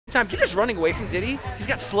time, you're just running away from Diddy. He's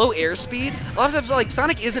got slow airspeed. A lot of times, like,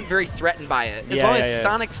 Sonic isn't very threatened by it. As long as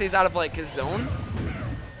Sonic stays out of, like, his zone.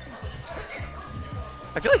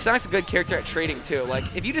 I feel like Sonic's a good character at trading, too. Like,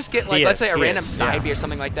 if you just get, like, let's say a random side B or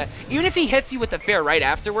something like that, even if he hits you with the fair right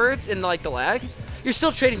afterwards in, like, the lag, you're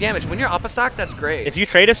still trading damage. When you're up a stock, that's great. If you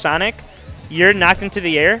trade a Sonic, you're knocked into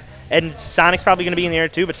the air, and Sonic's probably going to be in the air,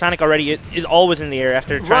 too, but Sonic already is always in the air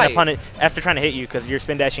after trying to hit you because you're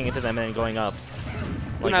spin dashing into them and then going up.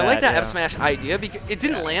 And I like that F smash idea because it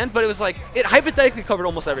didn't land, but it was like it hypothetically covered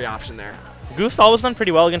almost every option there. Goof's always done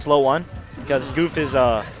pretty well against LOE1 because Goof is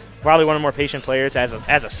probably one of the more patient players as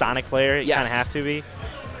a Sonic player. You kind of have to be.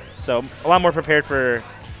 So a lot more prepared for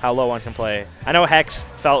how LOE1 can play. I know Hex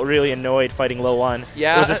felt really annoyed fighting LOE1.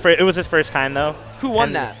 Yeah. It was his first time though. Who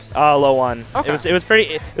won that? LOE1. Okay. It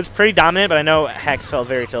was pretty dominant, but I know Hex felt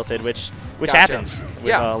very tilted, which happens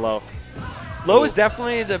with LOE. LOE is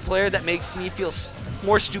definitely the player that makes me feel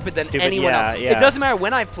more stupid than anyone else. Yeah. It doesn't matter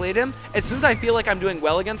when I played him. As soon as I feel like I'm doing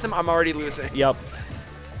well against him, I'm already losing. Yep.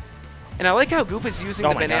 And I like how Goof is using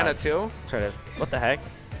the banana too. What the heck?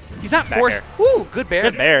 He's not forced. Woo, good bair.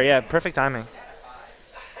 Good bair, yeah. Perfect timing.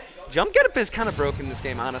 Jump get up is kind of broken in this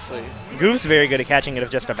game, honestly. Goof's very good at catching it as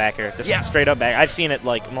just a backer. Just straight up back. I've seen it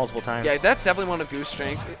like multiple times. Yeah, that's definitely one of Goof's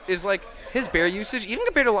strengths. Is like his bair usage, even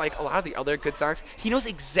compared to like a lot of the other good Sonics, he knows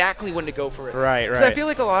exactly when to go for it. Right. So I feel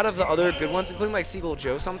like a lot of the other good ones, including like Seagull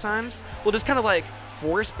Joe sometimes, will just kind of like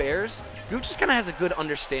force bairs. Goof just kind of has a good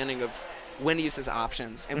understanding of when to use his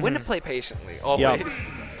options and when to play patiently, always.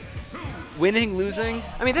 Winning, losing.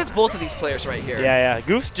 I mean, that's both of these players right here. Yeah.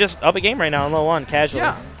 Goof's just up a game right now in LOE1, casually.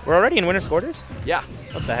 Yeah. We're already in winners quarters? Yeah.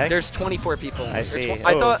 What the heck? There's 24 people. I see.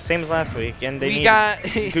 I thought same as last week. And we got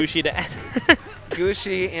Gooshi to enter.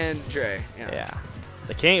 Gooshi and Dre. Yeah.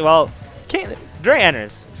 The king, Dre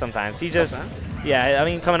enters sometimes. He just, I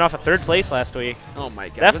mean, coming off a 3rd place last week. Oh my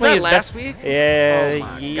god. Definitely was that last week? Yeah.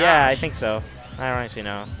 Oh yeah, I think so. I don't actually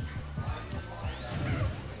know.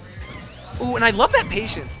 Ooh, and I love that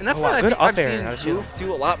patience. And that's what I've seen Goof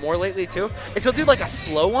do a lot more lately, too. Is he'll do like a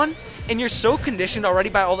slow one, and you're so conditioned already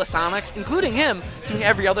by all the Sonics, including him, doing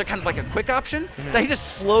every other kind of like a quick option, that he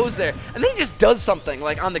just slows there. And then he just does something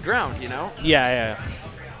like on the ground, you know? Yeah.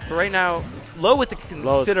 But right now, LOE with a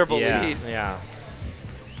considerable lead. Yeah.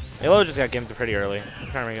 LOE just got gimped pretty early. I'm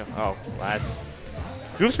trying to lads.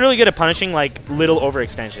 Goof's really good at punishing like little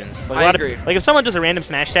overextensions. Like, I agree. Like if someone does a random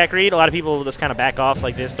smash attack read, a lot of people will just kind of back off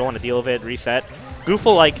like this, don't want to deal with it, reset. Goof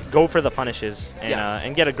will like go for the punishes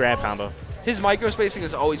and get a grab combo. His micro spacing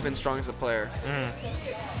has always been strong as a player.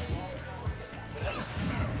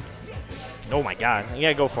 Oh my god, you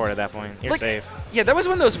gotta go for it at that point. You're safe. Yeah, that was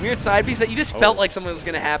one of those weird side Bs that you just felt like something was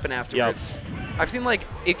gonna happen afterwards. I've seen like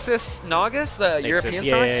Ixis Nagas, the European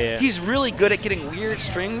side. He's really good at getting weird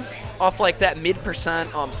strings off like that mid-percent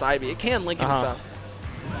side B. It can link into stuff.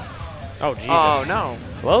 Oh Jesus. Oh no.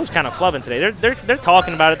 LOE's kind of flubbing today. They're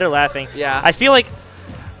talking about it. They're laughing. Yeah. I feel like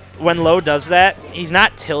when LOE does that, he's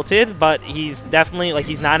not tilted, but he's definitely like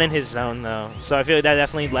he's not in his zone though. So I feel like that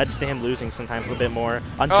definitely led to him losing sometimes a little bit more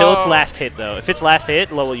until it's last hit though. If it's last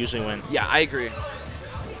hit, LOE will usually win. Yeah, I agree.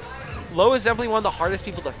 LOE is definitely one of the hardest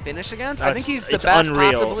people to finish against. I think he's the best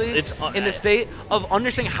possibly in the state of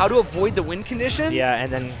understanding how to avoid the win condition. Yeah,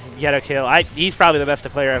 and then get a kill. He's probably the best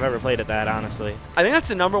player I've ever played at that, honestly. I think that's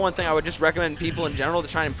the #1 thing I would just recommend people in general to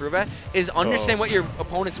try and improve at is understand what your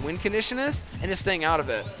opponent's win condition is and just staying out of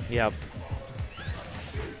it. Yep.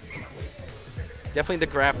 Definitely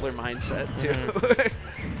the grappler mindset, too.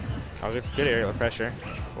 Good aerial pressure.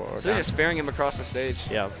 So they're just fairing him across the stage.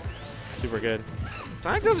 Yeah, super good.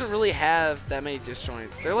 Sonic doesn't really have that many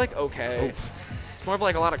disjoints. They're like okay. Oof. It's more of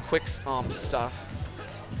like a lot of quick stuff.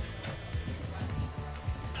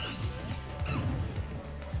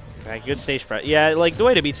 Good stage press. Yeah, like the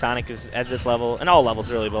way to beat Sonic is at this level, and all levels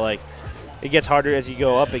really, but like it gets harder as you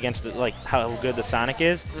go up against like how good the Sonic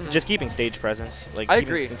is. Just keeping stage presence. Like I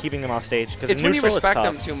agree. Keeping them off stage. It's when you respect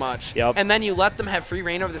them too much. And then you let them have free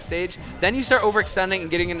reign over the stage. Then you start overextending and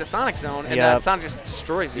getting into Sonic zone, and then Sonic just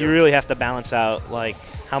destroys you. You really have to balance out like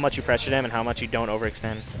how much you pressure them and how much you don't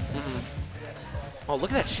overextend. Oh,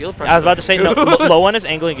 look at that shield pressure. I was about to say, no, LOE1 is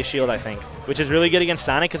angling his shield, I think, which is really good against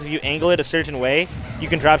Sonic because if you angle it a certain way, you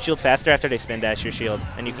can drop shield faster after they spin dash your shield,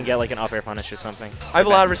 and you can get like an up air punish or something. I have a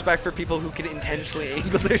lot of respect for people who can intentionally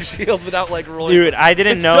angle their shield without like rolling. Dude, I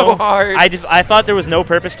didn't know. So hard. I thought there was no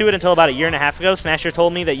purpose to it until about a year and a half ago. Smasher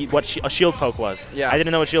told me that what a shield poke was. Yeah. I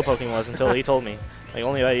didn't know what shield poking was until he told me, like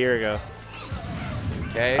only about a year ago.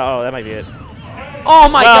 Okay. Oh, that might be it. Oh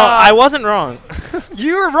my god! I wasn't wrong.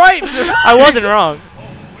 You were right. I wasn't wrong.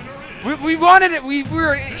 We wanted it. We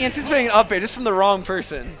were anticipating an up air just from the wrong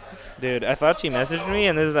person. Dude, I thought she messaged me,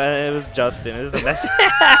 and it was Justin. It was the message.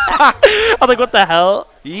 I was like, what the hell?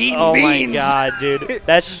 Oh my god, dude.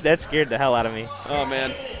 That scared the hell out of me. Oh,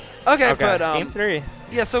 man. Okay, but game 3.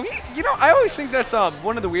 Yeah, so you know, I always think that's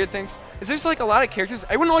one of the weird things. Is there's like a lot of characters.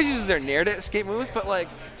 Everyone always uses their nair to escape moves, but like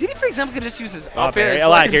Diddy, for example, could just use his up air. A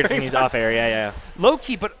lot of characters use up air, yeah. Low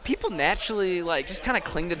key, but people naturally like just kind of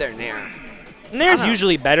cling to their nair. Nair's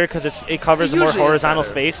usually better because it covers a more horizontal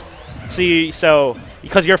space. So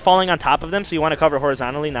because you're falling on top of them, so you want to cover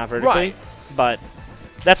horizontally, not vertically. Right. But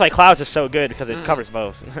that's why Clouds is so good because it covers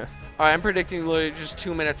both. All right, I'm predicting literally just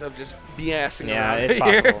 2 minutes of just BSing yeah, around it's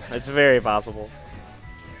possible. It's very possible.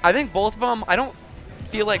 I think both of them. I don't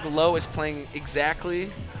feel like Low is playing exactly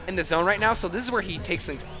in the zone right now, so this is where he takes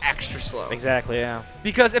things extra slow. Exactly, yeah.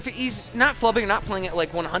 Because if he's not flubbing or not playing at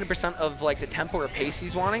like 100% of like the tempo or pace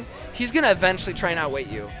he's wanting, he's gonna eventually try and outweight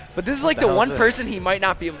you. But this is like the one person he might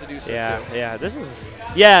not be able to do so too. Yeah.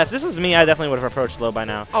 If this was me, I definitely would have approached Low by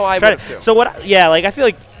now. Oh, I would have too. So what? Yeah, like I feel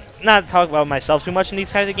like not to talk about myself too much in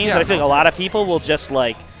these kinds of games, but I feel like a lot of people will just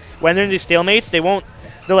like when they're in these stalemates,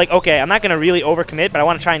 they're like, okay, I'm not gonna really overcommit, but I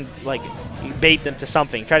want to try and like bait them to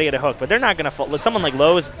something, try to get a hook, but they're not gonna fall. Someone like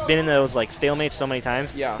Low has been in those like stalemates so many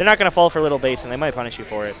times. Yeah. They're not gonna fall for little baits, and they might punish you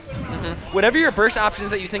for it. Whatever your burst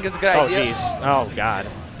options that you think is a good idea. Oh jeez. Oh god.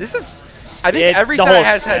 This is. I think every set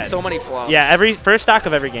has had so many flaws. Yeah. Every first stock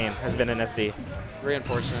of every game has been an SD. Very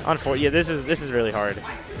unfortunate. Yeah. This is really hard.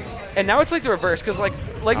 And now it's like the reverse, because like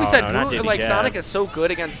we said, Sonic is so good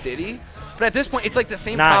against Diddy, but at this point it's like the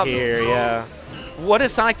same problem. Not here. Yeah. What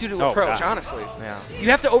does Sonic do to approach, honestly? Yeah.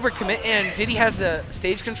 You have to overcommit, and Diddy has the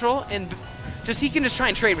stage control, and he can just try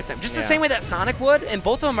and trade with them. Just the same way that Sonic would, and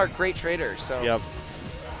both of them are great traders. So. Yep.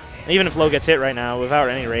 Even if Low gets hit right now without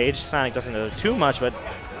any rage, Sonic doesn't do too much, but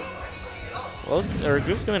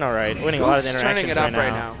Goof's doing all right. Winning a lot of interactions turning it up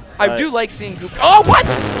right now. I do like seeing Goof. Oh, what?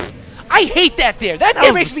 I hate that dare. That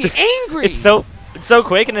dare makes me angry. It's so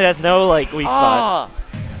quick, and it has no like weak spot.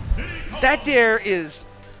 That dare is...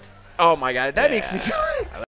 Oh, my God. That makes me so...